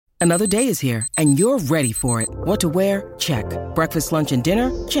Another day is here, and you're ready for it. What to wear? Check. Breakfast, lunch, and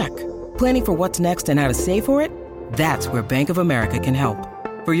dinner? Check. Planning for what's next and how to save for it? That's where Bank of America can help.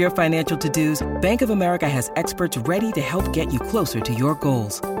 For your financial to-dos, Bank of America has experts ready to help get you closer to your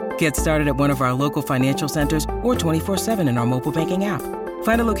goals. Get started at one of our local financial centers or 24/7 in our mobile banking app.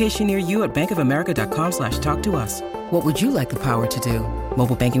 Find a location near you at bankofamerica.com/talktous. What would you like the power to do?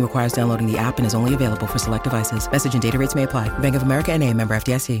 Mobile banking requires downloading the app and is only available for select devices. Message and data rates may apply. Bank of America N.A., member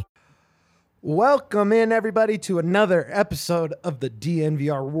FDIC. Welcome in, everybody, to another episode of the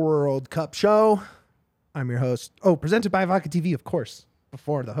DNVR World Cup Show. I'm your host. Presented by Vodka TV, of course.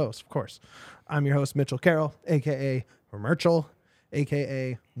 Before the host, of course. I'm your host, Mitchell Carroll, a.k.a. Merchel,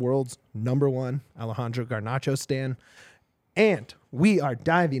 a.k.a. world's #1 Alejandro Garnacho stan. And we are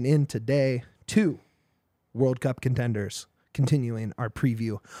diving in today to World Cup contenders, continuing our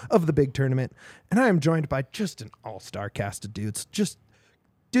preview of the big tournament. And I am joined by just an all-star cast of dudes, just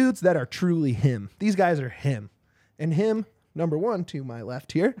dudes that are truly him. These guys are him. And him, #1 to my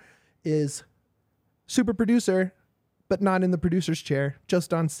left here, is super producer, but not in the producer's chair,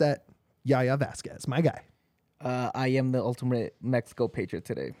 just on set, Yaya Vasquez, my guy. I am the ultimate Mexico patriot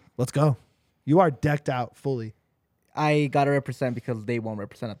today. Let's go. You are decked out fully. I got to represent because they won't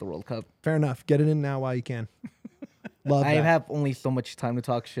represent at the World Cup. Fair enough. Get it in now while you can. Love I that. have only so much time to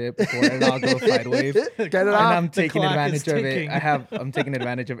talk shit before it all goes sideways. Get it And off. I'm taking clock advantage is of ticking. it. I'm taking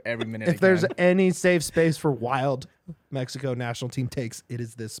advantage of every minute. If there's any safe space for wild Mexico national team takes, it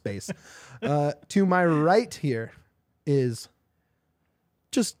is this space. To my right here is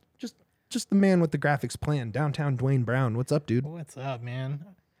just the man with the graphics plan, downtown Dwayne Brown. What's up, dude? What's up, man?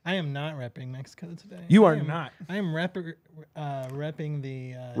 I am not repping Mexico today. You are I am not. I am repping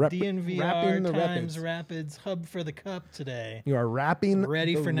the Rapping DNVR the times Rapids hub for the cup today. You are rapping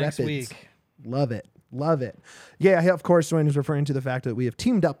Ready the for next Rapids. week. Love it. Love it. Yeah, of course, Dwayne is referring to the fact that we have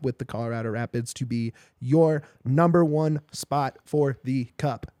teamed up with the Colorado Rapids to be your #1 spot for the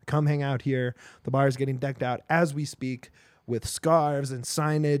cup. Come hang out here. The bar is getting decked out as we speak with scarves and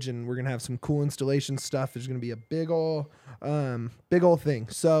signage, and we're going to have some cool installation stuff. There's going to be a big ol' thing.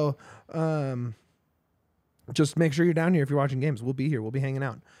 So just make sure you're down here if you're watching games. We'll be here. We'll be hanging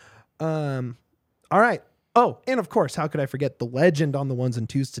out. All right. Oh, and of course, how could I forget the legend on the ones and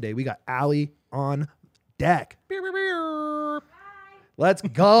twos today? We got Allie on deck. Let's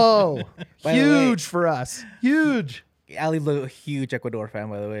go. By the Huge for us. Huge. Ali's a huge Ecuador fan,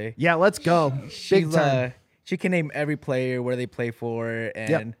 by the way. Yeah, let's go. Big She's time. she can name every player, where they play for,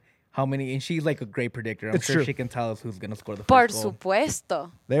 and how many. And she's like a great predictor. I'm It's sure true. she can tell us who's gonna score the Por first goal.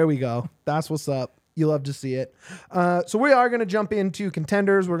 supuesto. There we go. That's what's up. You love to see it. So we are going to jump into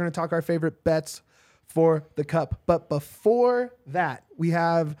contenders. We're going to talk our favorite bets for the cup. But before that, we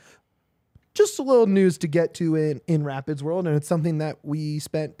have just a little news to get to in Rapids world. And it's something that we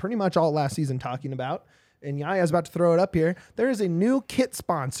spent pretty much all last season talking about. And Yaya's about to throw it up here. There is a new kit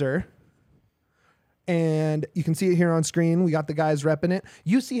sponsor. And you can see it here on screen. We got the guys repping it.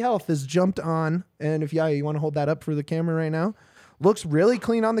 UC Health has jumped on. And if Yaya, you want to hold that up for the camera right now? Looks really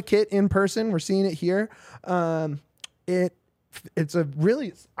clean on the kit in person. We're seeing it here. It's a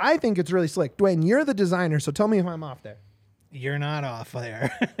really, I think it's really slick. Dwayne, you're the designer, so tell me if I'm off there. You're not off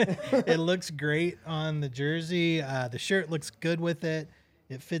there. It looks great on the jersey. The shirt looks good with it.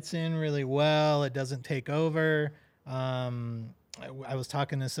 It fits in really well. It doesn't take over. I was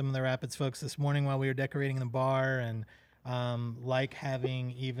talking to some of the Rapids folks this morning while we were decorating the bar, and like having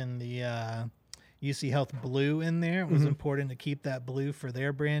even the UC Health blue in there. It was important to keep that blue for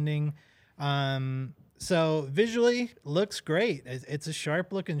their branding. So visually looks great. It's a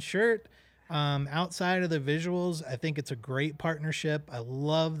sharp looking shirt. Outside of the visuals, I think it's a great partnership. I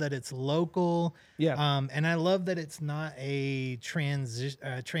love that it's local. Yeah. And I love that it's not a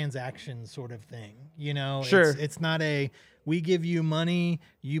transaction sort of thing. You know, Sure. It's not a, we give you money,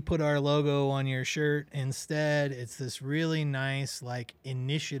 you put our logo on your shirt. Instead, it's this really nice, like,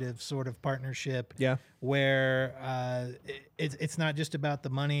 initiative sort of partnership. Yeah. Where it's not just about the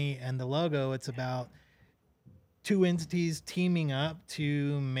money and the logo. It's about two entities teaming up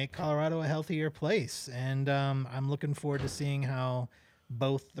to make Colorado a healthier place. And I'm looking forward to seeing how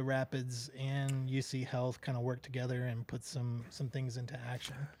both the Rapids and UC Health kind of work together and put some things into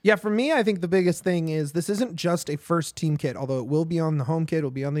action. Yeah, for me, I think the biggest thing is this isn't just a first team kit, although it will be on the home kit, it'll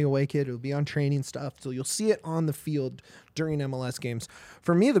be on the away kit, it'll be on training stuff. So you'll see it on the field during MLS games.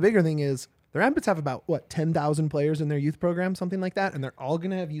 For me, the bigger thing is the Rapids have about, 10,000 players in their youth program, something like that, and they're all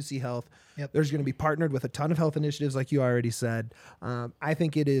going to have UC Health. Yep. There's going to be partnered with a ton of health initiatives, like you already said. I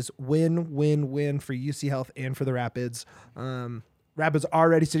think it is win-win-win for UC Health and for the Rapids. Rapids are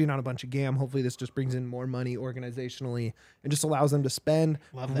already sitting on a bunch of GAM. Hopefully this just brings in more money organizationally and just allows them to spend,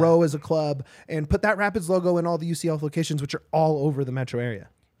 grow as a club, and put that Rapids logo in all the UCL locations, which are all over the metro area.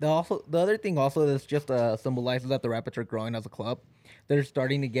 The other thing also is just symbolizes that the Rapids are growing as a club. They're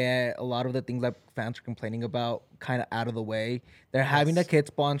starting to get a lot of the things that fans are complaining about kind of out of the way. They're having a kit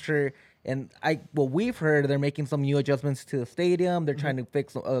sponsor, and we've heard they're making some new adjustments to the stadium. They're trying to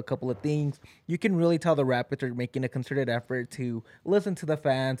fix a couple of things. You can really tell the Rapids are making a concerted effort to listen to the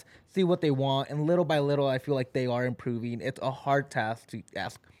fans, see what they want, and little by little, I feel like they are improving. It's a hard task to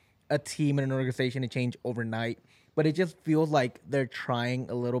ask a team and an organization to change overnight, but it just feels like they're trying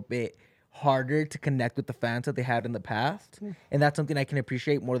a little bit harder to connect with the fans that they had in the past. And that's something I can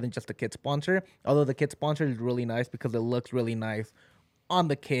appreciate more than just the kit sponsor. Although the kit sponsor is really nice because it looks really nice on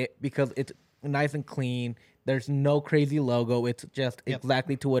the kit because it's nice and clean. There's no crazy logo. It's just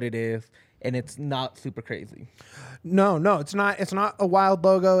exactly to what it is. And it's not super crazy. No, it's not. It's not a wild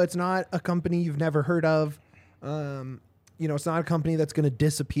logo. It's not a company you've never heard of. It's not a company that's going to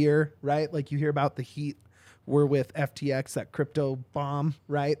disappear, right? Like you hear about the Heat were with FTX, that crypto bomb,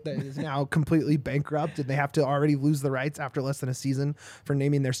 right? That is now completely bankrupt, and they have to already lose the rights after less than a season for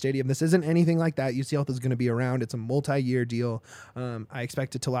naming their stadium. This isn't anything like that. UCL is going to be around. It's a multi-year deal. I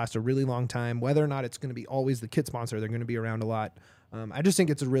expect it to last a really long time. Whether or not it's going to be always the kit sponsor, they're going to be around a lot. I just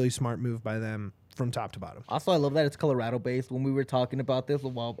think it's a really smart move by them from top to bottom. Also, I love that it's Colorado-based. When we were talking about this a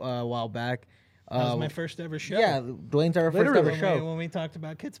while back, that was my first ever show. Yeah, Dwayne's our first ever show. When we talked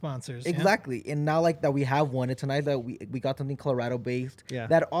about kit sponsors. Exactly. Yeah. And now like that we have one, it's nice that we got something Colorado-based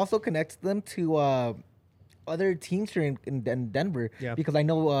that also connects them to other teams here in Denver. Yeah. Because I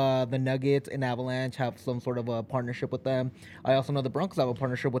know the Nuggets and Avalanche have some sort of a partnership with them. I also know the Broncos have a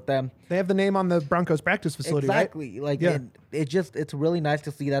partnership with them. They have the name on the Broncos practice facility, exactly. Right? Like it's really nice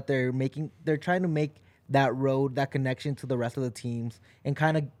to see that they're trying to make that road, that connection to the rest of the teams and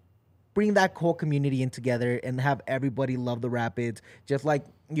kind of bring that whole community in together and have everybody love the Rapids. Just like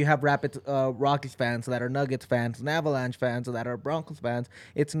you have Rapids Rockies fans that are Nuggets fans and Avalanche fans that are Broncos fans.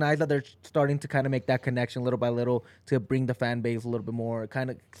 It's nice that they're starting to kind of make that connection little by little to bring the fan base a little bit more, kind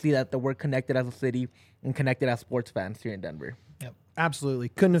of see that we're connected as a city and connected as sports fans here in Denver. Yep. Absolutely.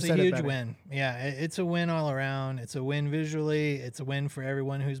 Couldn't have said it better. It's a huge win. Yeah, it's a win all around. It's a win visually. It's a win for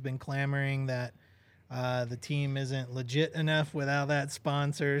everyone who's been clamoring that the team isn't legit enough without that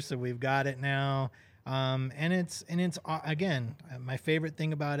sponsor, so we've got it now. And it's again, my favorite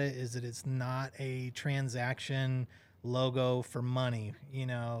thing about it is that it's not a transaction logo for money.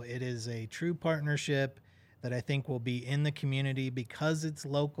 It is a true partnership that I think will be in the community because it's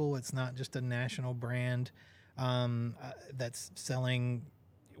local. It's not just a national brand that's selling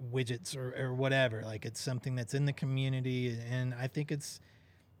widgets or whatever. Like it's something that's in the community, and I think it's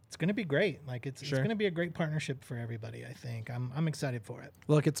going to be great. Like it's going to be a great partnership for everybody. I think I'm excited for it.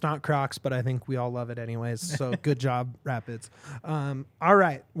 Look, it's not Crocs, but I think we all love it anyways. So good job, Rapids. All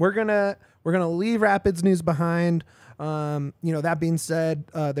right, we're gonna leave Rapids news behind. That being said,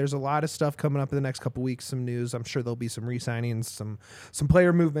 there's a lot of stuff coming up in the next couple weeks. Some news. I'm sure there'll be some re-signings, some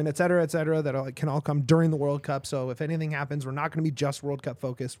player movement, et cetera, that can all come during the World Cup. So if anything happens, we're not going to be just World Cup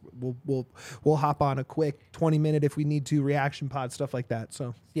focused. We'll hop on a quick 20-minute if we need to reaction pod, stuff like that.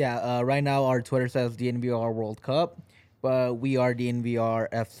 So yeah, right now our Twitter says DNVR World Cup, but we are DNVR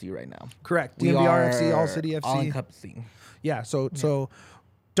FC right now. Correct. DNVR FC, All City FC, All Cup scene. Yeah. So.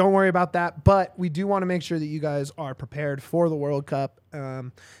 Don't worry about that, but we do want to make sure that you guys are prepared for the World Cup.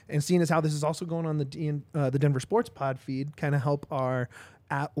 And seeing as how this is also going on the Denver Sports Pod feed, kind of help our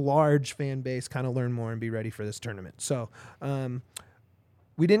at-large fan base kind of learn more and be ready for this tournament. So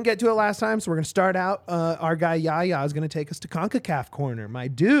we didn't get to it last time, so we're going to start out. Our guy Yaya is going to take us to CONCACAF Corner. My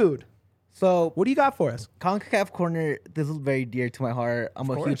dude. So what do you got for us? CONCACAF Corner, this is very dear to my heart. I'm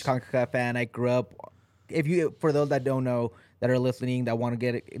a huge CONCACAF fan. I grew up. For those that don't know, that are listening, that want to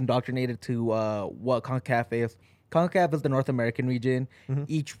get indoctrinated to what CONCACAF is. CONCACAF is the North American region. Mm-hmm.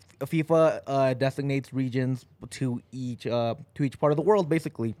 Each FIFA designates regions to each part of the world,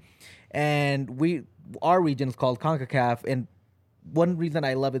 basically. And our region is called CONCACAF. And one reason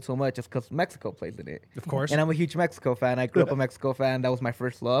I love it so much is because Mexico plays in it. Of course. And I'm a huge Mexico fan. I grew up a Mexico fan. That was my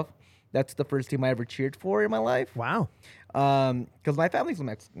first love. That's the first team I ever cheered for in my life. Wow. Because my family's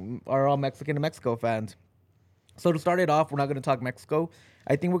are all Mexican and Mexico fans. So to start it off, we're not going to talk Mexico.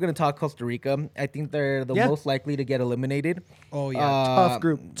 I think we're going to talk Costa Rica. I think they're the most likely to get eliminated. Oh, yeah. Tough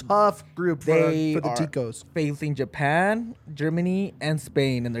group for the Ticos. Facing Japan, Germany, and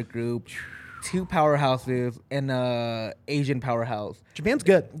Spain in their group. Two powerhouses and Asian powerhouse. Japan's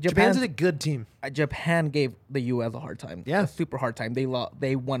good. Japan's a good team. Japan gave the U.S. a hard time. Yeah. A super hard time. They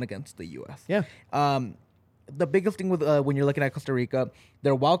won against the U.S. Yeah. the biggest thing with when you're looking at Costa Rica,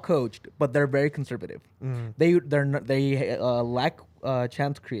 they're well coached, but they're very conservative. They lack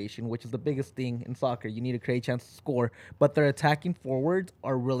chance creation, which is the biggest thing in soccer. You need to create chance to score, but their attacking forwards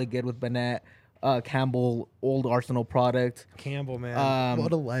are really good with Bennett, Campbell, old Arsenal product. Campbell, man,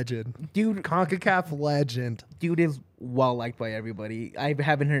 what a legend, Dude, CONCACAF legend. Dude is well liked by everybody. I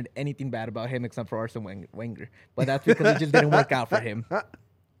haven't heard anything bad about him except for Arsene Wenger, but that's because it just didn't work out for him.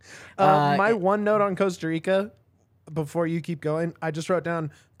 My one note on Costa Rica, before you keep going, I just wrote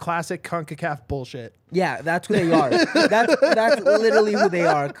down classic CONCACAF bullshit. Yeah, that's who they are. That's literally who they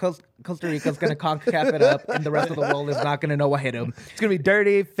are. Costa Rica's going to CONCACAF it up, and the rest of the world is not going to know what hit them. It's going to be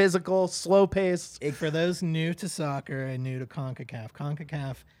dirty, physical, slow paced. For those new to soccer and new to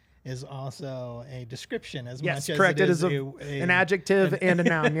CONCACAF is also a description as much as correct. it is is an adjective and a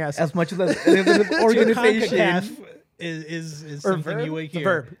noun. Yes, As much as it is an organization. CONCACAF is something you will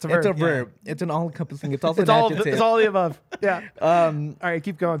hear. It's a verb. It's a verb. It's an all-encompassing. It's also It's an all. adjective. It's all the above. Yeah. All right,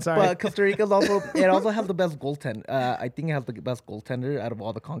 keep going. Sorry. But Costa Rica's also has the best goaltender. I think it has the best goaltender out of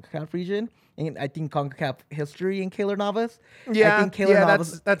all the CONCACAF region. And I think CONCACAF history in Keylor Navas. Yeah, I think Keylor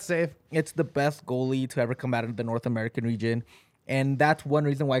Navas, that's safe. it's the best goalie to ever come out of the North American region. And that's one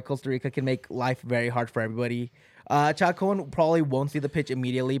reason why Costa Rica can make life very hard for everybody. Chacon probably won't see the pitch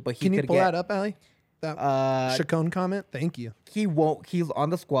immediately, but he Can you could pull get. that up, Ali? That Chacon comment. Thank you. He won't. He's on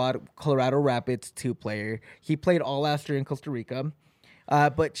the squad. Colorado Rapids 2 player. He played all last year in Costa Rica.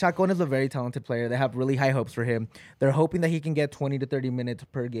 But Chacon is a very talented player. They have really high hopes for him. They're hoping that he can get 20 to 30 minutes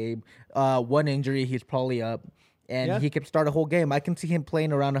per game. One injury, he's probably up. And he could start a whole game. I can see him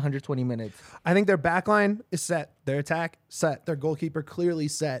playing around 120 minutes. I think their back line is set. Their attack set. Their goalkeeper clearly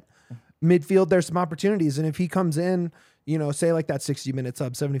set. Midfield, there's some opportunities. And if he comes in, say like that 60 minutes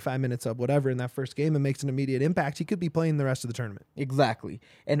sub, 75 minutes sub, whatever, in that first game and makes an immediate impact, he could be playing the rest of the tournament. Exactly.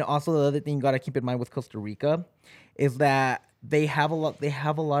 And also the other thing you got to keep in mind with Costa Rica is that they have a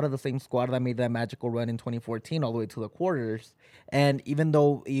lot of the same squad that made that magical run in 2014 all the way to the quarters. And even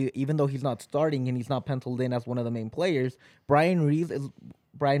though he's not starting and he's not penciled in as one of the main players, Brian Reeves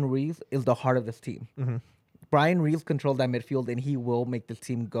is the heart of this team. Mm-hmm. Brian Reeves controls that midfield, and he will make this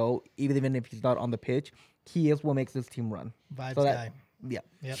team go, even if he's not on the pitch. He is what makes this team run. Vibes guy. Yeah.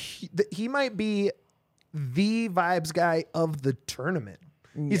 Yep. He might be the vibes guy of the tournament.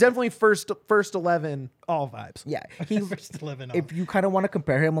 He's definitely first 11 all vibes. Yeah. He's First 11 off. if you kind of want to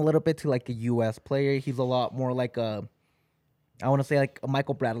compare him a little bit to like a US player, he's a lot more like a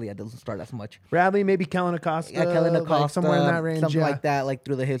Michael Bradley that doesn't start as much. Bradley, maybe Kellen Acosta. Yeah, Kellen Acosta, like somewhere in that range. something like that. Like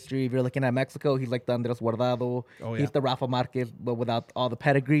through the history, if you're looking at Mexico, he's like the Andres Guardado. Oh, yeah. He's the Rafa Marquez, but without all the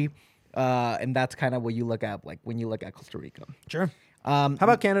pedigree. And that's kind of what you look at, like when you look at Costa Rica. Sure. How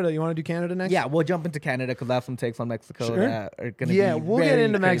about Canada? You want to do Canada next? Yeah, we'll jump into Canada because I have some takes on Mexico that are going to be we'll get very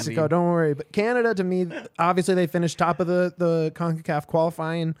into crazy. Mexico. Don't worry. But Canada, to me, obviously they finished top of the CONCACAF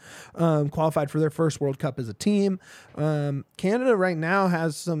qualifying, qualified for their first World Cup as a team. Canada right now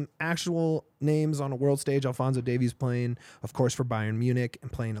has some actual names on a world stage. Alphonso Davies playing, of course, for Bayern Munich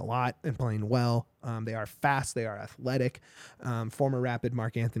and playing a lot and playing well. They are fast. They are athletic. Former Rapid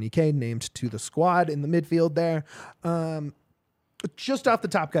Mark Anthony Kaye named to the squad in the midfield there. Just off the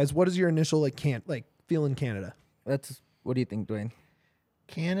top, guys, what is your initial feel in Canada? What do you think, Dwayne?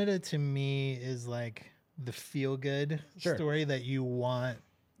 Canada to me is like the feel good story that you want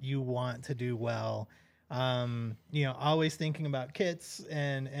to do well. Always thinking about kits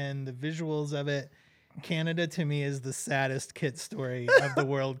and the visuals of it. Canada to me is the saddest kit story of the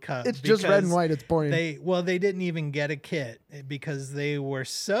World Cup. It's just red and white. It's boring. They didn't even get a kit because they were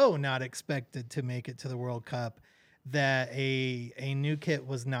so not expected to make it to the World Cup that a new kit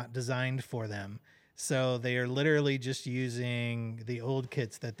was not designed for them. So they are literally just using the old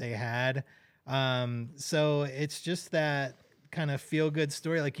kits that they had. So it's just that kind of feel good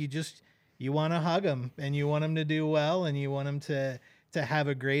story. Like you want to hug them and you want them to do well and you want them to have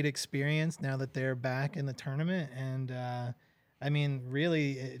a great experience now that they're back in the tournament. And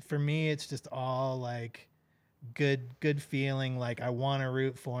really for me, it's just all like good feeling. Like I want to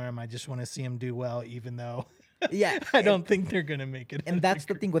root for them. I just want to see them do well, even though Yeah, I don't think they're gonna make it. And that's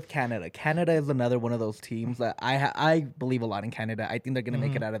the thing with Canada. Canada is another one of those teams that I believe a lot in Canada. I think they're gonna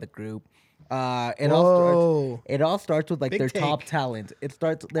make it out of the group. It all starts with like their top talent.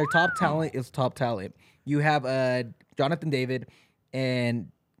 Their top talent is top talent. You have Jonathan David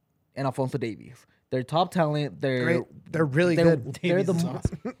and Alphonso Davies. Their top talent. They're really good. They're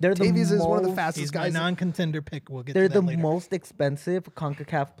the Davies is one of the fastest He's guys. my non-contender pick. We'll get. They're to that the later. most expensive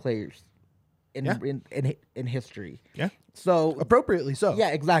CONCACAF players in history. Yeah. So Appropriately so. Yeah,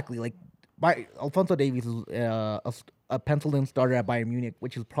 exactly. Like Alfonso Davies is a penciled-in starter at Bayern Munich,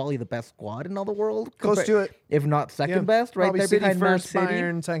 which is probably the best squad in all the world. Close to it. If not second best, right Probably there City behind Man first, City.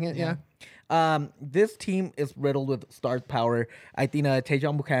 Bayern second, yeah. This team is riddled with star power. I think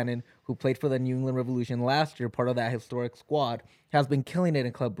Tejan Buchanan, who played for the New England Revolution last year, part of that historic squad, has been killing it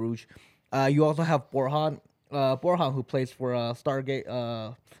in Club Brugge. You also have Borjan, who plays for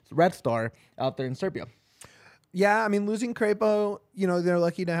Stargate Red Star out there in Serbia. Yeah, I mean, losing Crepo, they're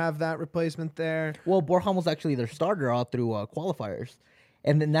lucky to have that replacement there. Well, Borjan was actually their starter out through qualifiers.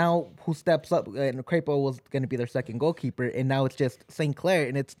 And then now who steps up, and Crepo was going to be their second goalkeeper, and now it's just St. Clair,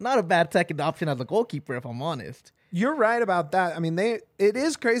 and it's not a bad second option as a goalkeeper, if I'm honest. You're right about that. I mean, it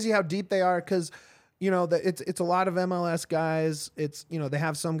is crazy how deep they are because, it's a lot of MLS guys. It's, they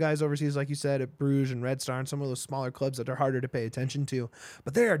have some guys overseas, like you said, at Bruges and Red Star and some of those smaller clubs that are harder to pay attention to.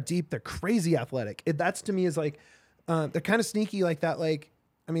 But they are deep. They're crazy athletic. That's to me is like, they're kind of sneaky like that. Like,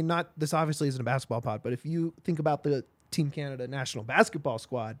 I mean, this obviously isn't a basketball pod, but if you think about the Team Canada national basketball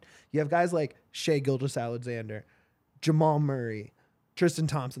squad, you have guys like Shea Gilgeous-Alexander, Jamal Murray, Tristan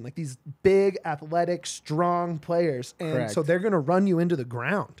Thompson, like these big, athletic, strong players. And Correct. so they're going to run you into the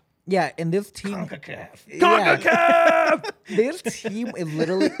ground. Yeah, and this team... CONCACAF! This team is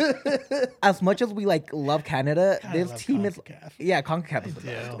literally... as much as we, love Canada, this team CONCACAF. is... Yeah, CONCACAF is the do.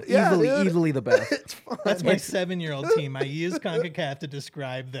 best. Yeah, dude. Easily the best. It's fun. That's my 7-year-old team. I use CONCACAF to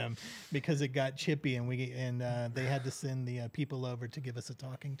describe them because it got chippy, and they had to send the people over to give us a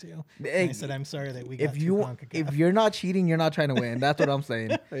talking to. And I said, I'm sorry that we got CONCACAF. If you're not cheating, you're not trying to win. That's what I'm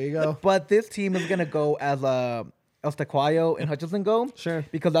saying. There you go. But this team is going to go as Estaquayo and Hutchinson go. Sure.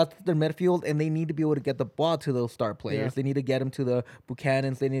 Because that's their midfield, and they need to be able to get the ball to those star players. Yeah. They need to get them to the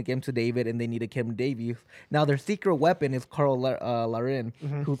Buchanans. They need to get them to David, and they need to get him Davies. Now, their secret weapon is Carl Larin,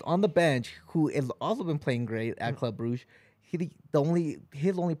 who's on the bench, who has also been playing great at Club Brugge.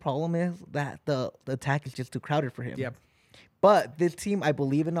 His only problem is that the attack is just too crowded for him. Yep. But this team, I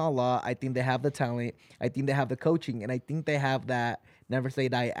believe in Allah. I think they have the talent. I think they have the coaching, and I think they have that never say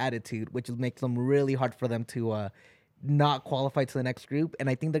die attitude, which makes them really hard for them to not qualify to the next group. And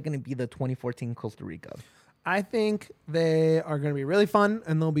I think they're going to be the 2014 Costa Rica. I think they are going to be really fun,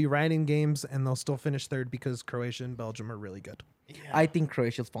 and they'll be right in games, and they'll still finish third because Croatia and Belgium are really good. Yeah. I think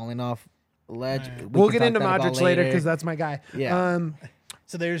Croatia's falling off. We'll get into Modric later because that's my guy. Yeah.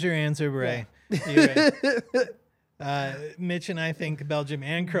 So there's your answer, Bray. Mitch and I think Belgium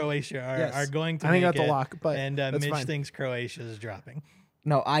and Croatia are going to. I think make that's it, a lock, but Mitch fine. thinks Croatia is dropping.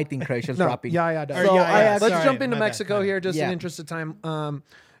 No, I think Croatia's No, dropping. yeah, does. Or So yeah, let's sorry, jump into my bad, Mexico my here, just in Yeah. interest of time.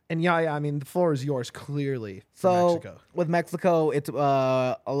 And I mean, the floor is yours, clearly. For So Mexico. with Mexico, it's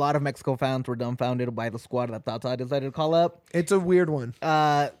a lot of Mexico fans were dumbfounded by the squad that Tata decided to call up. It's a weird one.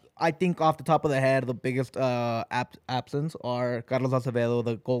 I think off the top of the head, the biggest absence are Carlos Acevedo,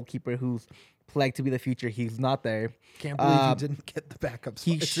 the goalkeeper who's flagged to be the future. He's not there. Can't believe he didn't get the backup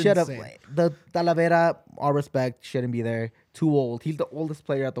spot. He It's should have. insane. The Talavera, all respect, shouldn't be there. Too old. He's the oldest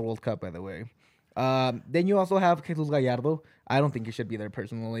player at the World Cup, by the way. Then you also have Jesus Gallardo. I don't think he should be there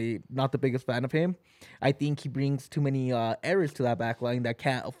personally. Not the biggest fan of him. I think he brings too many errors to that back line that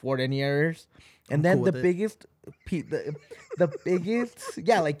can't afford any errors. And then cool the with it. biggest, the biggest,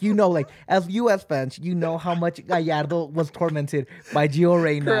 yeah, like as U.S. fans, you know how much Gallardo was tormented by Gio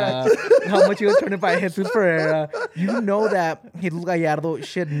Reyna, how much he was tormented by Jesus Ferreira. You know that Jesus Gallardo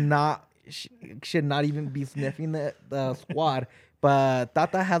should not even be sniffing the squad. But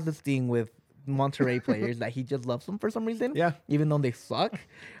Tata has this thing with Monterrey players that he just loves them for some reason. Yeah. Even though they suck.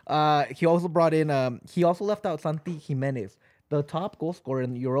 He also brought in, he also left out Santi Jimenez, the top goal scorer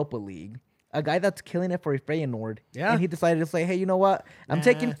in the Europa League. A guy that's killing it for Feyenoord. Yeah. And he decided to say, hey, you know what? I'm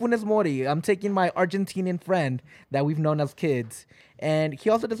taking Funes Mori. I'm taking my Argentinian friend that we've known as kids. And he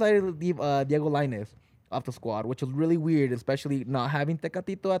also decided to leave Diego Lainez off the squad, which was really weird, especially not having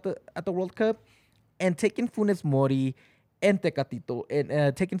Tecatito at the World Cup. And taking Funes Mori and Tecatito,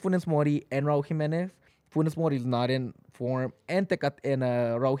 and taking Funes Mori and Raul Jimenez. Funes Mori is not in form, and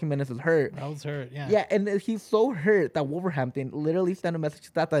Raul Jimenez is hurt. Raul's hurt, yeah. Yeah, and he's so hurt that Wolverhampton literally sent a message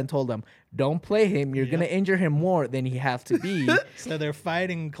to Tata and told him, don't play him. You're going to injure him more than he has to be. So they're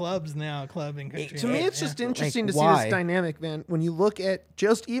fighting clubs now, club and country. To me, it's just interesting Like, to see why? this dynamic, man. When you look at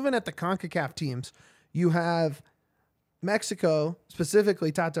just even at the CONCACAF teams, you have Mexico,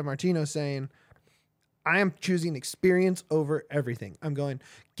 specifically Tata Martino, saying, I am choosing experience over everything. I'm going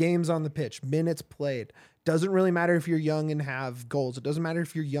games on the pitch, minutes played. Doesn't really matter if you're young and have goals. It doesn't matter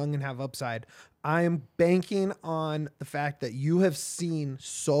if you're young and have upside. I am banking on the fact that you have seen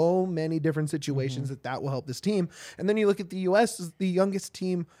so many different situations that will help this team. And then you look at the U.S. as the youngest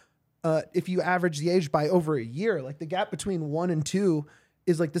team. If you average the age by over a year, like the gap between 1 and 2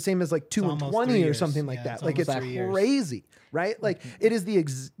 is like the same as like 2 and almost 20 3 or years. something like Yeah, that. it's Like it's almost 3 years. crazy, right? Like it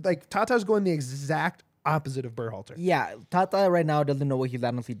is like Tata's going the exact opposite of Berhalter. Yeah, Tata right now doesn't know what he's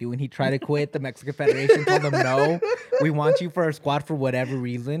honestly doing. He tried to quit. The Mexican Federation told him, no, we want you for our squad for whatever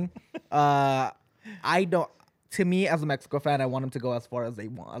reason. I don't. To me, as a Mexico fan, I want them to go as far as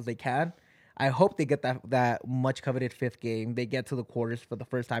they can. I hope they get that much coveted 5th game. They get to the quarters for the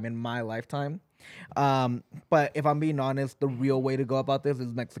first time in my lifetime. But if I'm being honest, the real way to go about this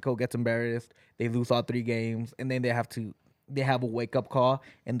is Mexico gets embarrassed. They lose all 3 games, and then they have a wake-up call,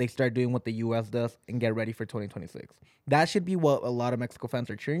 and they start doing what the U.S. does and get ready for 2026. That should be what a lot of Mexico fans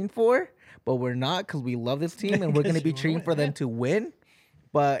are cheering for, but we're not because we love this team, and we're going to be cheering for them to win.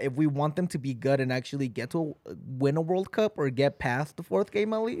 But if we want them to be good and actually get to win a World Cup or get past the 4th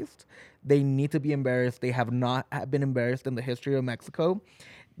game at least, they need to be embarrassed. They have not been embarrassed in the history of Mexico.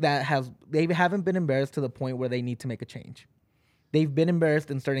 They haven't been embarrassed to the point where they need to make a change. They've been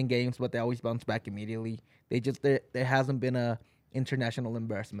embarrassed in certain games, but they always bounce back immediately. There hasn't been a international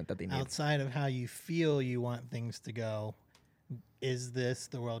embarrassment that they need. Outside of how you feel you want things to go, is this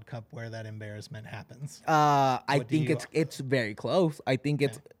the World Cup where that embarrassment happens? I think it's very close. I think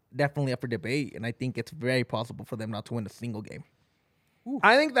it's definitely up for debate, and I think it's very possible for them not to win a single game.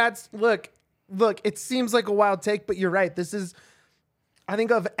 I think that's look. It seems like a wild take, but you're right. This is, I think,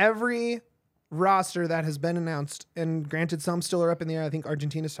 of every roster that has been announced, and granted, some still are up in the air. I think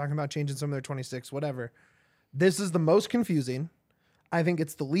Argentina's talking about changing some of their 26, whatever. This is the most confusing. I think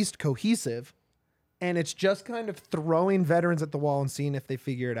it's the least cohesive, and it's just kind of throwing veterans at the wall and seeing if they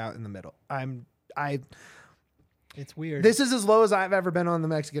figure it out in the middle. It's weird. This is as low as I've ever been on the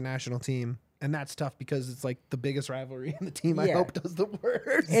Mexican national team. And that's tough because it's like the biggest rivalry in the team. I hope does the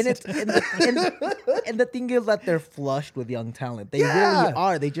worst. And the thing is that they're flushed with young talent. They really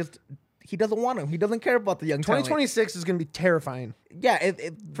are. He doesn't want them. He doesn't care about the young talent. 2026 is going to be terrifying. Yeah,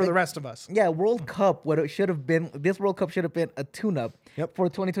 for the rest of us. Yeah, World Cup. What it should have been. This World Cup should have been a tune-up for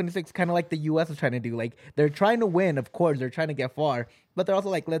 2026, kind of like the U.S. is trying to do. Like they're trying to win, of course. They're trying to get far, but they're also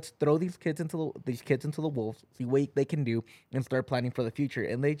like, let's throw these kids into the wolves, see what they can do, and start planning for the future.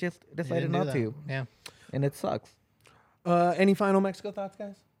 And they just decided not to. Yeah, and it sucks. Any final Mexico thoughts,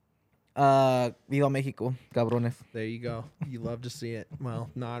 guys? Viva Mexico, cabrones. There you go. You love to see it. Well,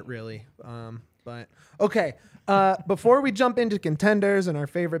 not really. But okay. Before we jump into contenders and our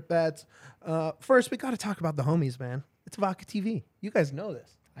favorite bets, first we got to talk about the homies, man. It's Vodka TV. You guys know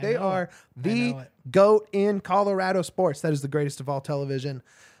this. They are the GOAT in Colorado sports. That is the greatest of all television.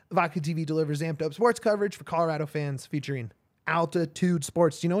 Vodka TV delivers amped up sports coverage for Colorado fans featuring Altitude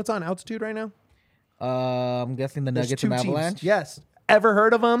Sports. Do you know what's on Altitude right now? I'm guessing the Nuggets and Avalanche. Teams. Yes. Ever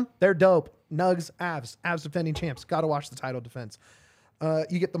heard of them? They're dope. Nugs, Avs defending champs. Got to watch the title defense.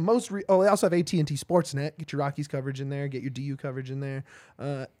 You get the most. They also have AT&T Sportsnet. Get your Rockies coverage in there. Get your DU coverage in there.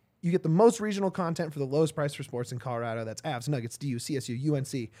 You get the most regional content for the lowest price for sports in Colorado. That's Avs, Nuggets, DU, CSU,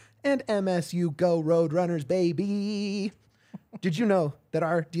 UNC, and MSU. Go Roadrunners, baby! Did you know that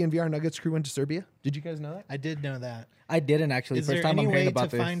our DNVR Nuggets crew went to Serbia? Did you guys know that? I did know that. I didn't actually. Is First there time any I'm hearing way about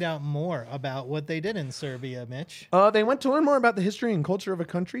to this. find out more about what they did in Serbia, Mitch? They went to learn more about the history and culture of a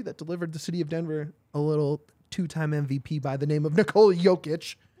country that delivered the city of Denver a little 2-time MVP by the name of Nikola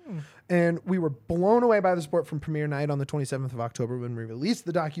Jokic. And we were blown away by the sport from premiere night on the 27th of October when we released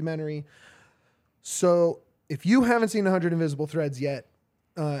the documentary. So if you haven't seen 100 Invisible Threads yet,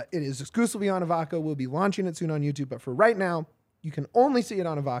 it is exclusively on Avaca. We'll be launching it soon on YouTube. But for right now, you can only see it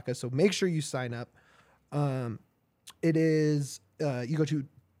on Avaca. So make sure you sign up. It is, you go to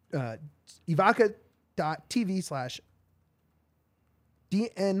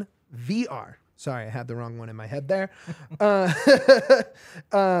evaca.tv/DNVR. Sorry, I had the wrong one in my head there.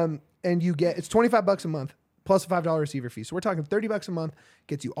 And you get, it's $25 a month plus a $5 receiver fee. So we're talking $30 a month,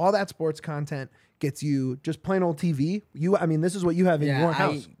 gets you all that sports content, gets you just plain old TV. This is what you have in your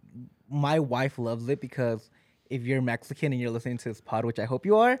house. My wife loves it because if you're Mexican and you're listening to this pod, which I hope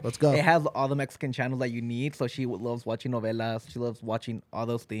you are, let's go. It has all the Mexican channels that you need. So she loves watching novelas. She loves watching all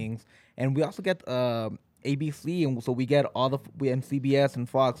those things. And we also get ABC, and so we get and CBS and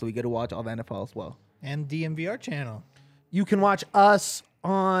Fox, so we get to watch all the NFL as well. And DMVR channel. You can watch us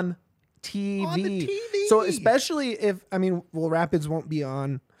on TV. On the TV. So especially if, Rapids won't be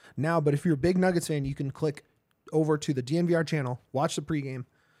on now, but if you're a big Nuggets fan, you can click over to the DNVR channel, watch the pregame,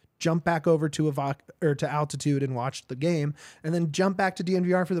 jump back over to to Altitude and watch the game, and then jump back to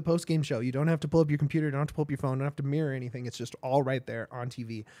DNVR for the post-game show. You don't have to pull up your computer, you don't have to pull up your phone, you don't have to mirror anything. It's just all right there on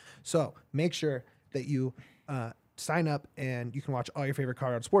TV. So make sure that you sign up and you can watch all your favorite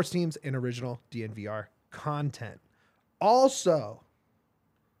Colorado sports teams and original DNVR content. Also,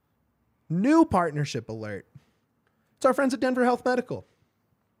 new partnership alert. It's our friends at Denver Health Medical.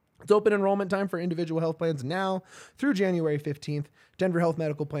 It's open enrollment time for individual health plans now through January 15th. Denver Health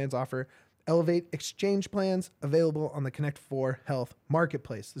Medical Plans offer Elevate Exchange plans available on the Connect 4 Health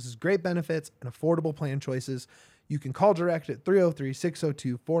Marketplace. This is great benefits and affordable plan choices. You can call direct at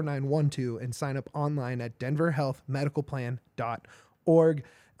 303-602-4912 and sign up online at denverhealthmedicalplan.org.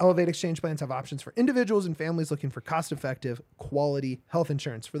 Elevate Exchange plans have options for individuals and families looking for cost-effective, quality health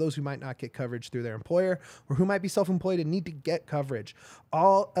insurance for those who might not get coverage through their employer or who might be self-employed and need to get coverage.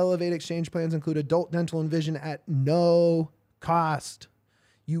 All Elevate Exchange plans include adult dental and vision at no cost.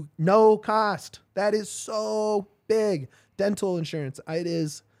 No cost. That is so big. Dental insurance.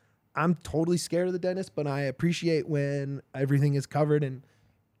 I'm totally scared of the dentist, but I appreciate when everything is covered and,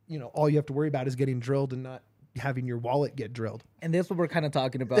 all you have to worry about is getting drilled and not having your wallet get drilled. And this is what we're kind of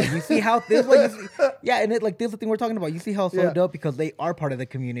talking about. You see how this is what you see. Yeah, and this is the thing we're talking about. You see how it's so dope because they are part of the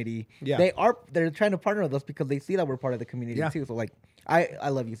community. Yeah. They're trying to partner with us because they see that we're part of the community too. So I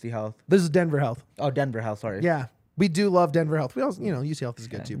love UC Health. This is Denver Health. Oh, Denver Health, sorry. Yeah. We do love Denver Health. We also, UC Health is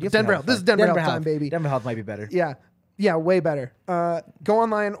good too. But Denver Health. This is Denver Health time, baby. Denver Health might be better. Yeah. Yeah, way better. Go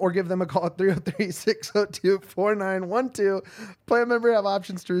online or give them a call at 303-602-4912. Plan member have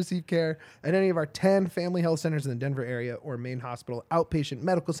options to receive care at any of our 10 family health centers in the Denver area or main hospital outpatient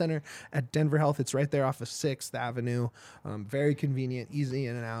medical center at Denver Health. It's right there off of 6th Avenue. Very convenient, easy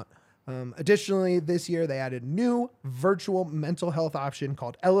in and out. Additionally, this year they added new virtual mental health option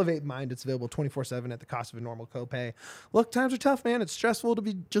called Elevate Mind. It's available 24/7 at the cost of a normal copay. Look, times are tough, man. It's stressful to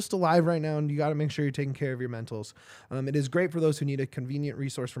be just alive right now, and you got to make sure you're taking care of your mentals. It is great for those who need a convenient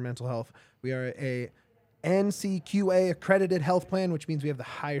resource for mental health. We are a NCQA accredited health plan, which means we have the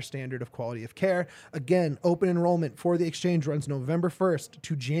higher standard of quality of care. Again, open enrollment for the exchange runs November 1st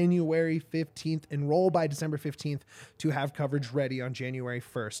to January 15th. Enroll by December 15th to have coverage ready on January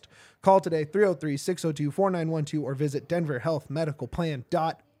 1st. Call today, 303-602-4912, or visit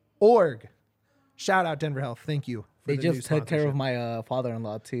denverhealthmedicalplan.org. Shout out Denver Health. Thank you. They just took care of my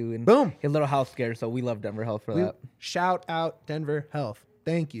father-in-law too. And boom. His little house scared, so we love Denver Health for that. Shout out Denver Health.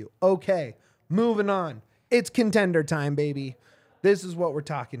 Thank you. Okay, moving on. It's contender time, baby. This is what we're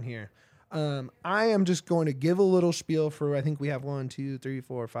talking here. I am just going to give a little spiel for, I think we have 8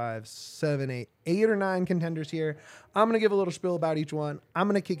 or 9 contenders here. I'm going to give a little spiel about each one. I'm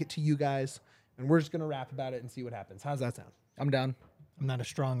going to kick it to you guys, and we're just going to rap about it and see what happens. How's that sound? I'm down. I'm not a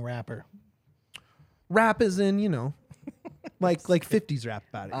strong rapper. Rap is in, like 50s rap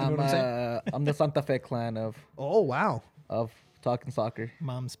about it. You know what I'm saying? I'm the Santa Fe clan of talking soccer.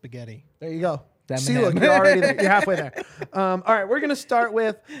 Mom spaghetti. There you go. See, look, you're already there. You're halfway there. All right, we're going to start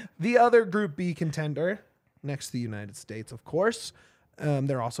with the other Group B contender next to the United States, of course.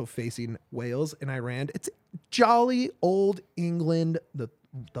 They're also facing Wales and Iran. It's jolly old England, the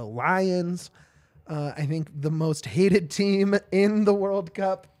Lions. I think the most hated team in the World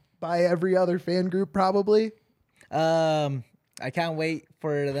Cup by every other fan group, probably. I can't wait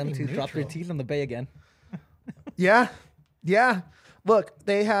for them to drop their teeth in the Bay again. Yeah. Look,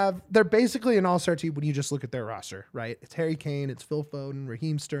 they're basically an all-star team when you just look at their roster, right? It's Harry Kane, it's Phil Foden,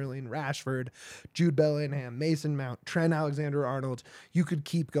 Raheem Sterling, Rashford, Jude Bellingham, Mason Mount, Trent Alexander-Arnold. You could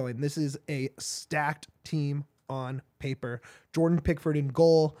keep going. This is a stacked team on paper. Jordan Pickford in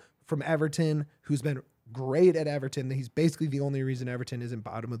goal from Everton, who's been great at Everton. He's basically the only reason Everton isn't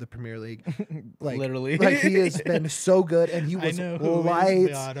bottom of the Premier League. Literally. He has been so good, and he was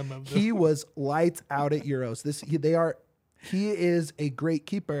he was lights out at Euros. He is a great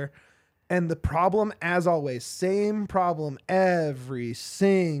keeper. And the problem, as always, same problem every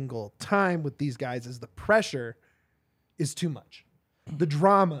single time with these guys, is the pressure is too much. The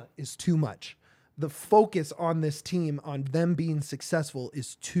drama is too much. The focus on this team, on them being successful,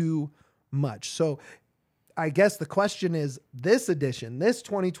 is too much. So I guess the question is, this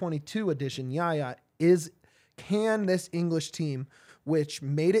 2022 edition, can this English team, which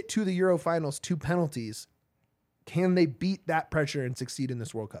made it to the Euro finals 2 penalties, can they beat that pressure and succeed in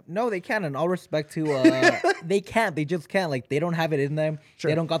this World Cup? No, they can't. In all respect to, they can't. They just can't. They don't have it in them.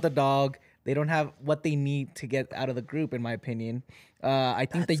 Sure. They don't got the dog. They don't have what they need to get out of the group, in my opinion. I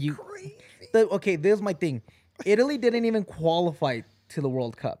think That's that you. Crazy. Okay, this is my thing. Italy didn't even qualify to the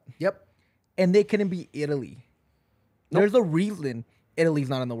World Cup. Yep. And they couldn't beat Italy. Nope. There's a reason Italy's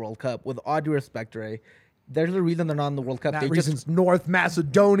not in the World Cup. With all due respect, Ray. There's a reason they're not in the World Cup. That reason's North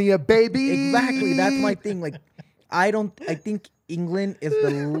Macedonia, baby. Exactly. That's my thing. I think England is the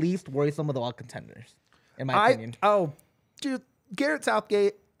least worrisome of all contenders, in my opinion. Dude, Gareth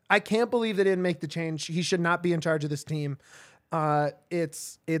Southgate, I can't believe they didn't make the change. He should not be in charge of this team.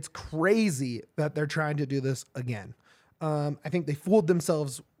 It's crazy that they're trying to do this again. I think they fooled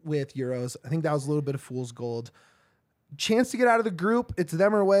themselves with Euros. I think that was a little bit of fool's gold. chance to get out of the group. It's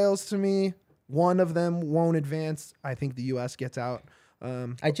them or Wales to me. One of them won't advance. I think the U.S. gets out.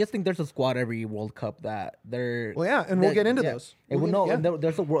 I just think there's a squad every World Cup that they're. Well, yeah, and we'll get into those.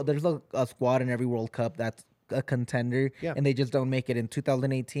 There's a squad in every World Cup that's a contender, and they just don't make it. In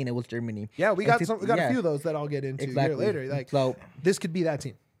 2018, it was Germany. Yeah, we got a few of those that I'll get into here later. Like, so this could be that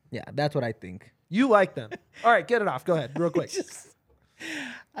team. Yeah, that's what I think. You like them. All right, get it off. Go ahead, real quick.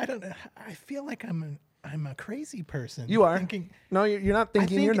 I don't know. I feel like I'm a crazy person. You are. No, you're not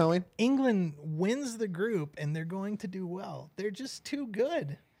thinking. You're knowing. England wins the group, and they're going to do well. They're just too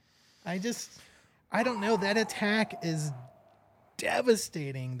good. I don't know. That attack is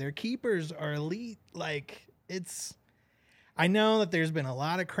devastating. Their keepers are elite. Like, I know that there's been a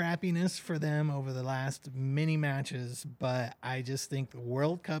lot of crappiness for them over the last many matches, but I just think the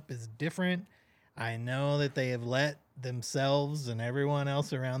World Cup is different. I know that they have let themselves and everyone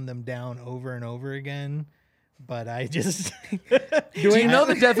else around them down over and over again, but I just do you know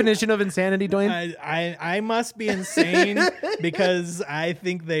the definition of insanity, Dwayne? I must be insane because I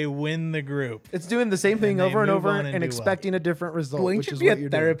think they win the group. It's doing the same thing over and over and expecting a different result. Dwayne should be a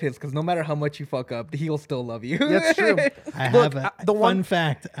therapist because no matter how much you fuck up, he'll still love you. That's true. Fun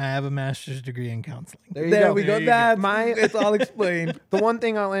fact: I have a master's degree in counseling. There we go. It's all explained. The one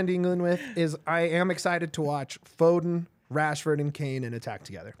thing I'll end England with is I am excited to watch Foden, Rashford, and Kane in attack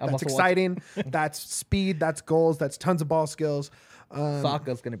together. That's exciting. That's speed. That's goals. That's tons of ball skills.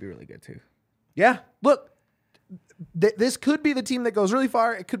 Saka's going to be really good too. Yeah. Look, this could be the team that goes really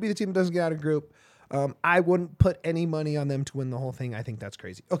far. It could be the team that doesn't get out of group. I wouldn't put any money on them to win the whole thing. I think that's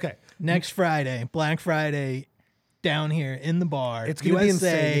crazy. Okay. Next Friday, Black Friday, down here in the bar. It's going to be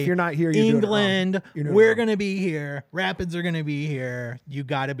insane. If you're not here, you're England, we're going to be here. Rapids are going to be here. You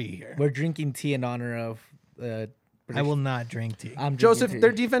got to be here. We're drinking tea in honor of... I will not drink tea. Joseph,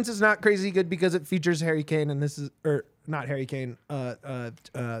 their defense is not crazy good because it features Harry Kane, and this is not Harry Kane,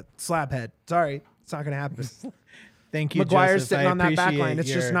 Slabhead. Sorry, it's not going to happen. Thank you, Maguire's Joseph. sitting on that back line. It's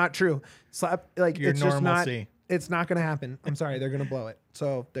just not true. It's just not. Normalcy. It's not going to happen. I'm sorry, they're going to blow it.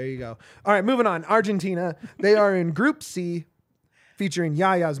 So there you go. All right, moving on. Argentina. They are in Group C, featuring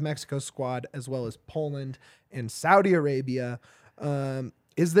Yaya's Mexico squad as well as Poland and Saudi Arabia.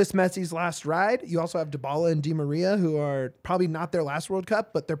 Is this Messi's last ride? You also have Dybala and Di Maria, who are probably not their last World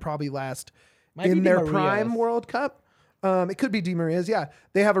Cup, but they're probably last in their prime World Cup. It could be Di Maria's, yeah.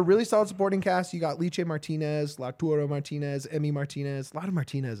 They have a really solid supporting cast. You got Liche Martinez, Lautaro Martinez, Emi Martinez, a lot of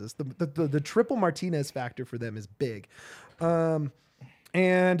Martinezes. The triple Martinez factor for them is big.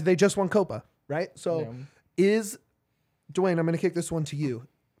 And they just won Copa, right? So Dwayne, I'm going to kick this one to you.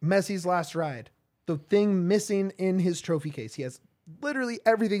 Messi's last ride, the thing missing in his trophy case. He has literally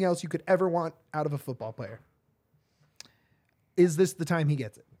everything else you could ever want out of a football player. Is this the time he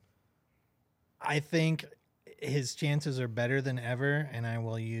gets it? I think his chances are better than ever, and I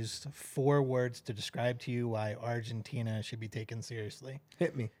will use 4 words to describe to you why Argentina should be taken seriously.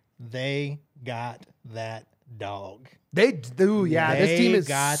 Hit me. They got that dog. They do, yeah. This team is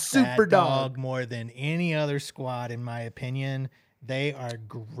super dog more than any other squad, in my opinion. They are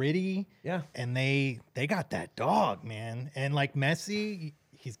gritty, and they got that dog, man. And like Messi,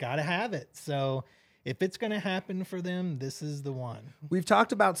 he's got to have it. So if it's going to happen for them, this is the one. We've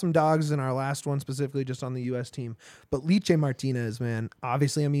talked about some dogs in our last one, specifically just on the U.S. team. But Liche Martinez, man,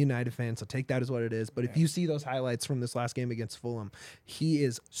 obviously I'm a United fan, so take that as what it is. But if you see those highlights from this last game against Fulham, he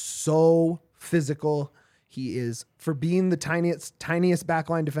is so physical. He is, for being the tiniest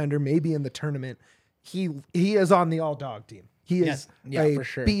backline defender, maybe in the tournament, he is on the all-dog team. He is for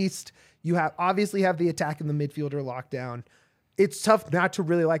sure. Beast. You obviously have the attack in the midfielder locked down. It's tough not to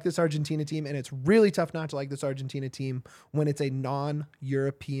really like this Argentina team, and it's really tough not to like this Argentina team when it's a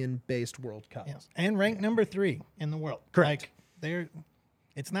non-European-based World Cup. Yes. And ranked number 3 in the world. Correct. Like,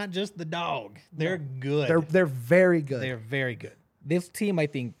 it's not just the dog. They're good. They're very good. They're very good. This team, I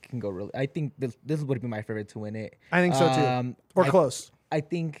think, can go really... I think this would be my favorite to win it. I think so, too. Or close. I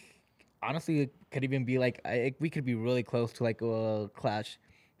think, honestly, it could even be like... we could be really close to like a clash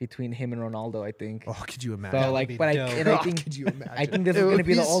between him and Ronaldo, I think. Oh, could you imagine? So, like, but I think... could you imagine? I think this is going to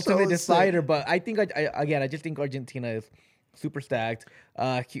be the ultimate decider, but I think, I just think Argentina is super stacked.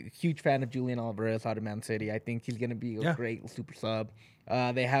 Huge fan of Julian Alvarez out of Man City. I think he's going to be a great super sub.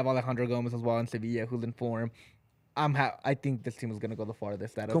 They have Alejandro Gomez as well in Sevilla, who's in form. I think this team is going to go the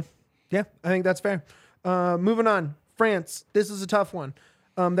farthest out of. Cool. Yeah, I think that's fair. Moving on. France. This is a tough one.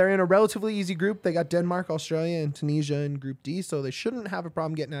 They're in a relatively easy group. They got Denmark, Australia, and Tunisia in Group D, so they shouldn't have a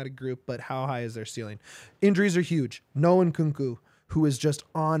problem getting out of group, but how high is their ceiling? Injuries are huge. No Nkunku, who is just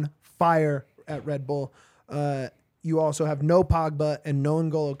on fire at Red Bull. You also have no Pogba and no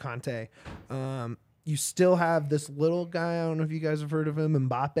N'Golo Kante. You still have this little guy. I don't know if you guys have heard of him,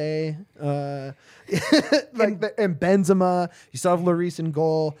 Mbappe, and Benzema. You still have Lloris in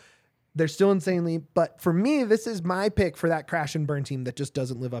goal. They're still insanely. But for me, this is my pick for that crash and burn team that just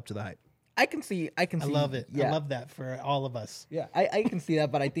doesn't live up to the hype. I can see. I love it. Yeah. I love that for all of us. Yeah. I can see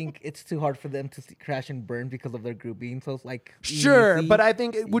that, but I think it's too hard for them to crash and burn because of their group being so like Sure, easy. but I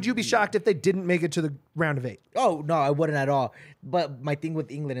think would you be shocked if they didn't make it to the round of 8? Oh no, I wouldn't at all. But my thing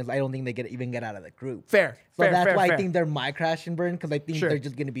with England is I don't think they even get out of the group. Fair. So fair, that's fair, why fair. I think they're my crash and burn because I think Sure. they're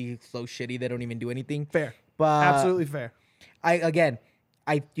just gonna be so shitty they don't even do anything. Fair. But Absolutely fair.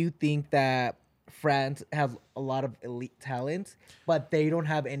 I do think that France has a lot of elite talent, but they don't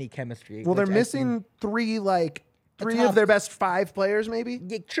have any chemistry. Well, they're which I missing three top- of their best 5 players, maybe.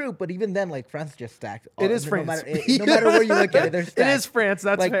 Yeah, true, but even then, like France is just stacked. It is no France. no matter where you look at it, they're stacked. It is France.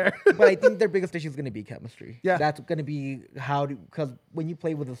 That's Like, fair. but I think their biggest issue is going to be chemistry. Yeah. That's going to be because when you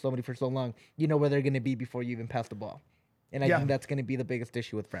play with somebody for so long, you know where they're going to be before you even pass the ball. And I Yeah. think that's going to be the biggest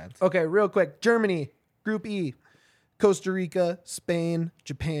issue with France. Okay, real quick. Germany, Group E, Costa Rica, Spain,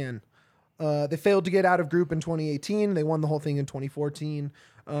 Japan. They failed to get out of group in 2018. They won the whole thing in 2014.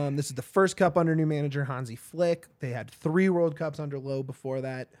 This is the first cup under new manager Hansi Flick. They had 3 World Cups under Lowe before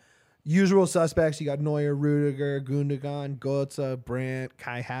that. Usual suspects, you got Neuer, Rudiger, Gundogan, Götze, Brandt,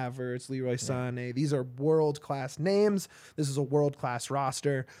 Kai Havertz, Leroy Sané. These are world-class names. This is a world-class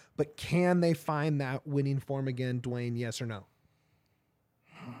roster. But can they find that winning form again, Dwayne, yes or no?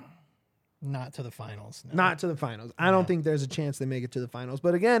 Not to the finals. No. Not to the finals. I don't think there's a chance they make it to the finals.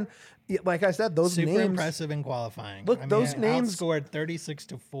 But again, like I said, those Super names. impressive in qualifying. Look, those names outscored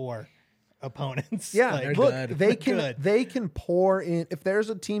 36-4 opponents. Yeah, Like, look, good. they can pour in. If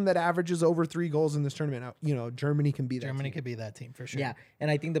there's a team that averages over 3 goals in this tournament, Germany can be that. Germany team. could be that team for sure. Yeah, and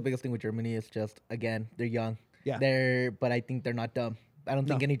I think the biggest thing with Germany is just, again, they're young. Yeah. But I think they're not dumb. I don't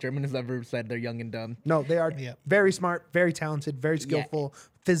think any German has ever said they're young and dumb. No, they are Yep. very smart, very talented, very skillful,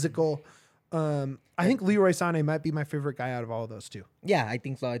 physical. I think Leroy Sané might be my favorite guy out of all of those two. Yeah, I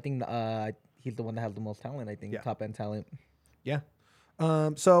think so. I think he's the one that has the most talent. I think top end talent. Yeah.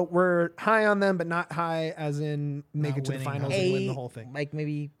 So we're high on them, but not high as in make Not it to the winning, finals huh? and win the whole thing. Like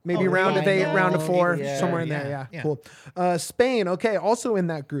maybe Round of 8, round of 4, Yeah. somewhere in there. Yeah. Yeah, cool. Spain, okay, also in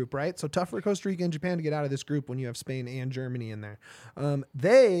that group, right? So tough for Costa Rica and Japan to get out of this group when you have Spain and Germany in there.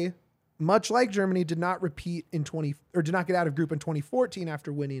 They, much like Germany, did not did not get out of group in 2014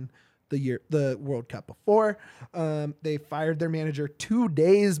 after winning the World Cup before. They fired their manager 2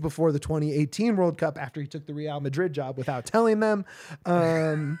 days before the 2018 World Cup after he took the Real Madrid job without telling them.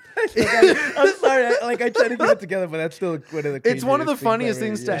 I'm sorry. I try to get it together, but that's still one of the. It's one of the craziest funniest ever.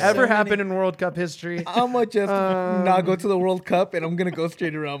 things to Yeah. ever happen in World Cup history. I'm gonna just not go to the World Cup, and I'm gonna go straight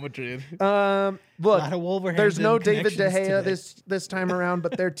to Real Madrid. Look, lot of Wolverhampton there's no David De connections Gea today. this time around,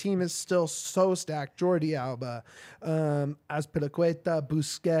 but their team is still so stacked. Jordi Alba, Azpilicueta,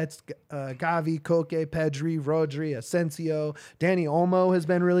 Busquets, Gavi, Koke, Pedri, Rodri, Asensio. Dani Olmo has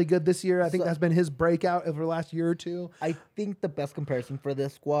been really good this year. I think that's been his breakout over the last year or two. I think the best comparison for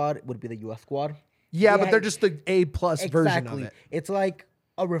this squad would be the U.S. squad. Yeah, but they're just the A+ version of it. It's like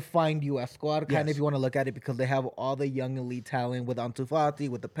a refined U.S. squad, kind Yes. of, if you want to look at it, because they have all the young elite talent with Ansu Fati,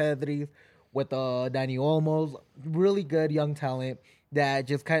 with the Pedris, with the Dani Olmos, really good young talent that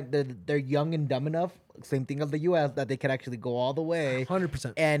just they're young and dumb enough, same thing as the U.S., that they can actually go all the way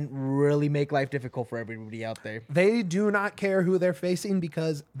 100%. and really make life difficult for everybody out there. They do not care who they're facing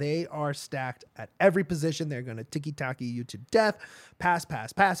because they are stacked at every position. They're going to tiki-taki you to death. Pass,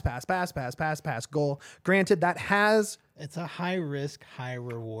 goal. Granted, that has... It's a high risk, high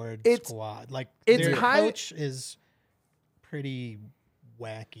reward squad. Like it's their high- coach is pretty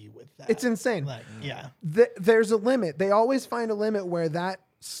wacky with that. It's insane. Like, yeah. There's a limit. They always find a limit where that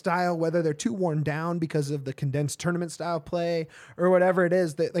style, whether they're too worn down because of the condensed tournament style play or whatever it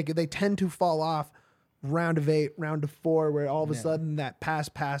is, that they tend to fall off round of 8, round of 4, where all of a sudden that pass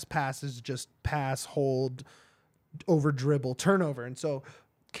is just pass, hold, over dribble, turnover. And so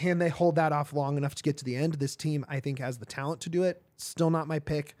can they hold that off long enough to get to the end? This team, I think, has the talent to do it. Still not my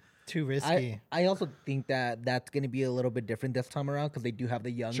pick. Too risky. I also think that that's going to be a little bit different this time around because they do have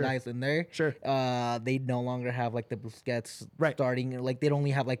the young guys in there. Sure. They no longer have like the Busquets Right. starting. Like they don't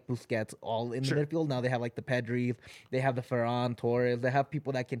only have like Busquets all in the midfield. Now they have like the Pedris. They have the Ferran Torres. They have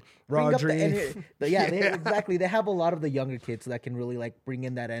people that can bring up the Rodri. energy. Exactly. They have a lot of the younger kids that can really like bring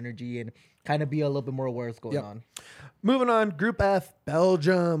in that energy and kind of be a little bit more aware of what's going on. Moving on, Group F,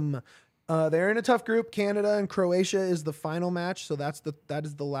 Belgium. They're in a tough group. Canada and Croatia is the final match, so that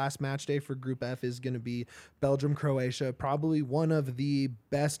is the last match day for Group F. Is going to be Belgium Croatia. Probably one of the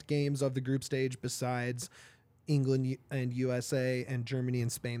best games of the group stage, besides England and USA and Germany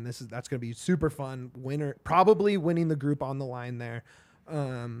and Spain. That's going to be super fun. Winner probably winning the group on the line there.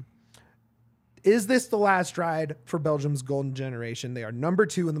 Is this the last ride for Belgium's golden generation? They are number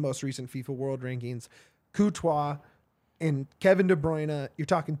 2 in the most recent FIFA World Rankings. Courtois and Kevin De Bruyne. You're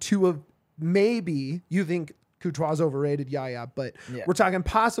talking 2 of maybe you think Courtois is overrated. Yeah. But we're talking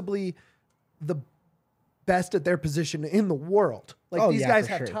possibly the best at their position in the world. Like these guys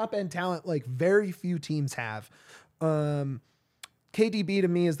have top end talent like very few teams have. KDB to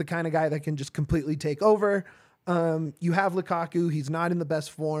me is the kind of guy that can just completely take over. You have Lukaku. He's not in the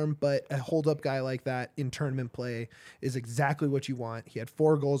best form, but a hold up guy like that in tournament play is exactly what you want. He had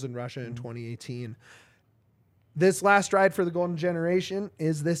 4 goals in Russia in 2018. This last ride for the golden generation,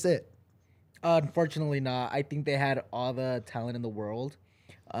 is this it? Unfortunately not. I think they had all the talent in the world.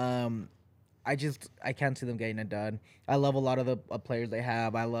 I can't see them getting it done. I love a lot of the players they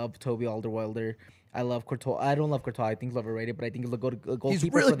have. I love Toby Alderweireld. I love Courtois. I don't love Courtois. I think he's overrated, but I think he's a good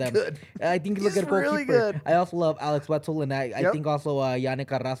goalkeeper really for them. Good. I think he's a good goalkeeper. Really good. I also love Alex Wetzel, and I think also Yannick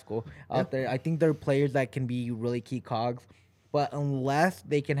Carrasco out there. I think they're players that can be really key cogs. But unless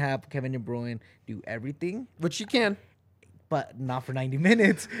they can have Kevin De Bruyne do everything, which you can, but not for 90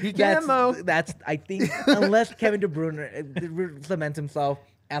 minutes. He can though. That's I think unless Kevin De Bruyne cements himself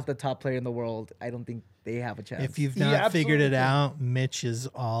as the top player in the world, I don't think they have a chance. If you've not figured it out, Mitch is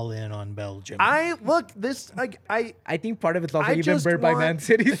all in on Belgium. I think part of it's also you've been burned by Man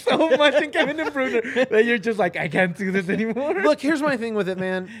City so much and Kevin De Bruyne that you're just like, I can't do this anymore. Look, here's my thing with it,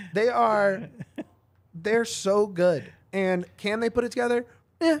 man. They're so good. And can they put it together?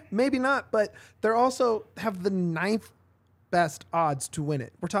 Maybe not, but they're also have the 9th best odds to win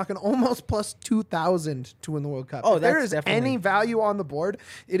it. We're talking almost plus 2,000 to win the World Cup. If there is any value on the board,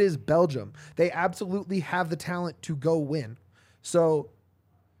 it is Belgium. They absolutely have the talent to go win. So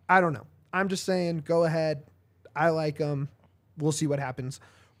I don't know. I'm just saying, go ahead. I like them. We'll see what happens.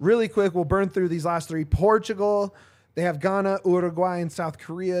 Really quick, we'll burn through these last 3. Portugal, they have Ghana, Uruguay, and South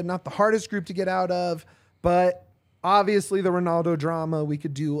Korea. Not the hardest group to get out of, but obviously, the Ronaldo drama, we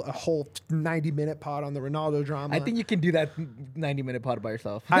could do a whole 90-minute pod on the Ronaldo drama. I think you can do that 90-minute pod by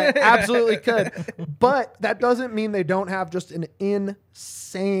yourself. I absolutely could. But that doesn't mean they don't have just an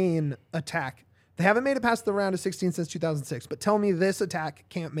insane attack. They haven't made it past the round of 16 since 2006. But tell me this attack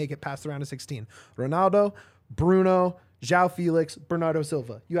can't make it past the round of 16. Ronaldo, Bruno, João Felix, Bernardo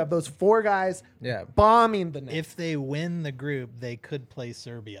Silva. You have those 4 guys bombing the net. If they win the group, they could play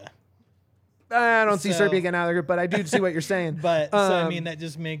Serbia. I don't see Serbia getting out of the group, but I do see what you're saying. But I mean, that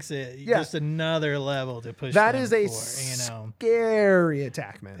just makes it just another level to push. That is a scary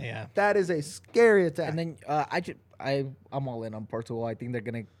attack, man. Yeah, that is a scary attack. And then I'm all in on Portugal. I think they're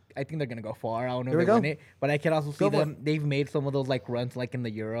gonna go far. I don't know if they win it, but I can also see them. They've made some of those like runs like in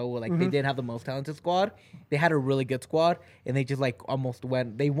the Euro, where like they didn't have the most talented squad. They had a really good squad, and they just like almost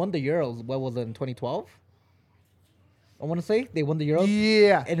went. They won the Euros. What was it in 2012? I want to say they won the Euros.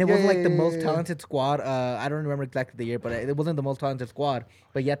 Yeah. And it wasn't like the most talented squad. I don't remember exactly the year, but it wasn't the most talented squad.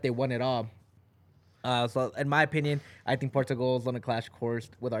 But yet they won it all. So in my opinion, I think Portugal is on a clash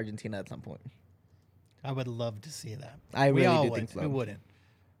course with Argentina at some point. I would love to see that. I really do think so. Who wouldn't?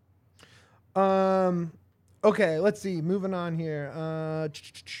 Okay, let's see. Moving on here.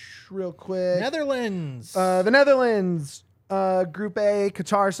 Real quick. Netherlands. The Netherlands. Group A,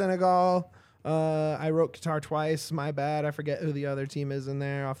 Qatar, Senegal. I wrote Qatar twice. My bad. I forget who the other team is in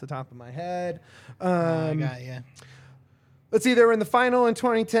there off the top of my head. I got you. Let's see. They were in the final in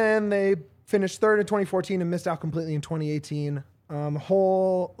 2010. They finished 3rd in 2014 and missed out completely in 2018.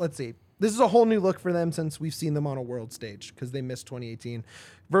 Let's see. This is a whole new look for them since we've seen them on a world stage because they missed 2018.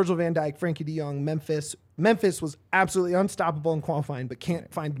 Virgil van Dijk, Frankie de Jong, Memphis. Memphis was absolutely unstoppable in qualifying, but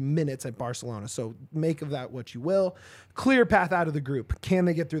can't find minutes at Barcelona. So make of that what you will. Clear path out of the group. Can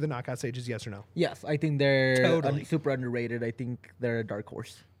they get through the knockout stages? Yes or no? Yes, I think they're super underrated. I think they're a dark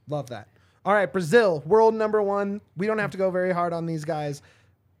horse. Love that. All right, Brazil, world number 1. We don't have to go very hard on these guys.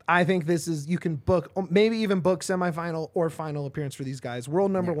 I think this is, you can book, maybe even book semifinal or final appearance for these guys.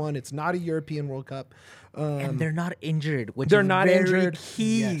 World number 1. It's not a European World Cup. And they're not injured, which they're is not very injured.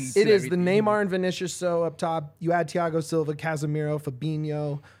 Key. Yes. It is the Neymar and Vinicius so up top. You add Thiago Silva, Casemiro,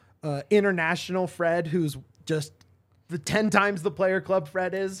 Fabinho, international Fred, who's just the 10 times the player club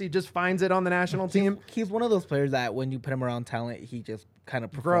Fred is. He just finds it on the national team. He's one of those players that when you put him around talent, he just kind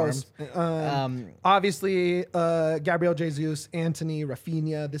of performs. Obviously, Gabriel Jesus, Antony,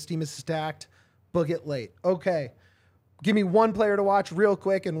 Rafinha. This team is stacked. Book it late. Okay. Give me one player to watch real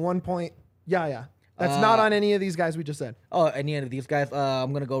quick and 1 point. Yeah. That's not on any of these guys we just said. Oh, any of these guys?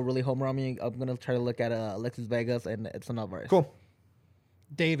 I'm going to go really home run. I'm going to try to look at Alexis Vegas and Edson Alvarez. Cool.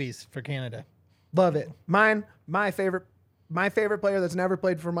 Davies for Canada. Love it. My favorite player that's never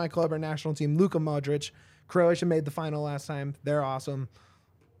played for my club or national team, Luka Modric. Croatia made the final last time. They're awesome.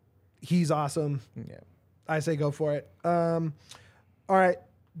 He's awesome. Yeah. I say go for it. All right.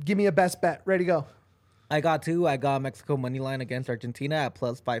 Give me a best bet. Ready to go. I got two. I got Mexico money line against Argentina at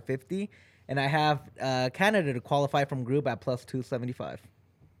plus 550, and I have Canada to qualify from group at plus 275.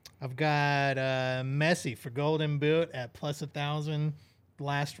 I've got Messi for Golden Boot at plus 1,000.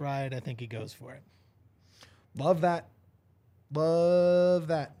 Last ride, I think he goes for it. Love that.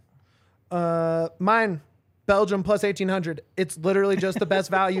 Mine, Belgium plus 1,800. It's literally just the best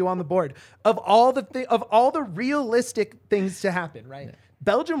value on the board of all the realistic things to happen. Right? Yeah.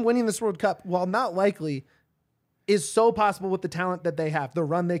 Belgium winning this World Cup, while not likely, is so possible with the talent that they have, the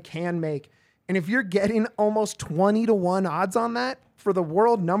run they can make. And if you're getting almost 20-1 odds on that for the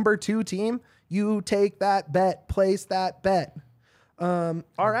world number 2 team, you take that bet, place that bet. All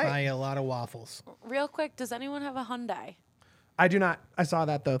right. Buy a lot of waffles. Real quick, does anyone have a Hyundai? I do not. I saw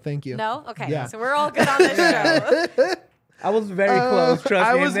that though. Thank you. No? Okay. Yeah. So we're all good on this show. I was very close.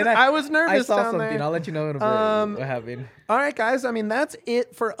 Trust me. I was nervous. I saw down something. there. I'll let you know in a bit what happened. All right, guys. I mean, that's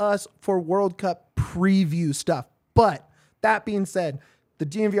it for us for World Cup preview stuff. But that being said, the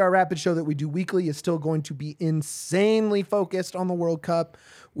DNVR Rapid Show that we do weekly is still going to be insanely focused on the World Cup.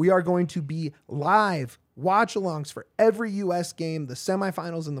 We are going to be live watch-alongs for every U.S. game, the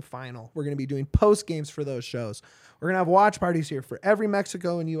semifinals and the final. We're going to be doing post-games for those shows. We're going to have watch parties here for every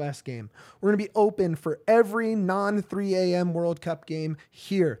Mexico and U.S. game. We're going to be open for every non-3 a.m. World Cup game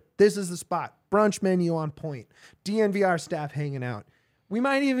here. This is the spot. Brunch menu on point. DNVR staff hanging out. We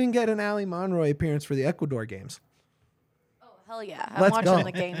might even get an Ali Monroy appearance for the Ecuador games. Hell yeah. I'm Let's watching go.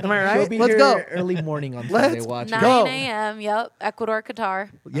 the game. Am I right? She'll be Let's here go. early morning on Let's Sunday watching. 9 go. a.m. Yep. Ecuador, Qatar.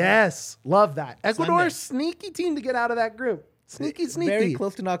 Yes. Love that. Ecuador, Sunday. sneaky team to get out of that group. Sneaky. Very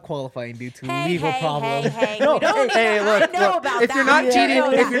close to not qualifying due to Hey, legal hey, problems. hey. No, We don't hey, even, look, I know look, about if that. you're not We cheating,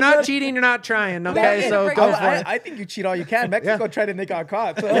 know if that. you're not cheating, you're not trying. Okay, so bring go it for up. it. I think you cheat all you can. Mexico tried and they got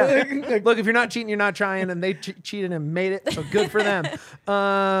caught. So. Look, if you're not cheating, you're not trying, and they cheated and made it. So good for them.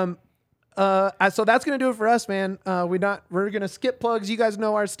 So that's gonna do it for us, man. We're gonna skip plugs. You guys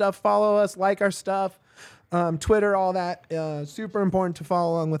know our stuff. Follow us, like our stuff. Twitter, all that. Super important to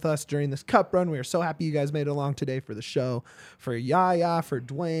follow along with us during this cup run. We are so happy you guys made it along today for the show. For Yaya, for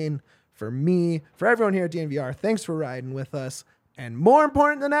Dwayne, for me, for everyone here at DNVR. Thanks for riding with us. And more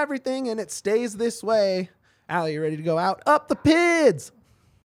important than everything, and it stays this way. Allie, you ready to go out? Up the PIDs!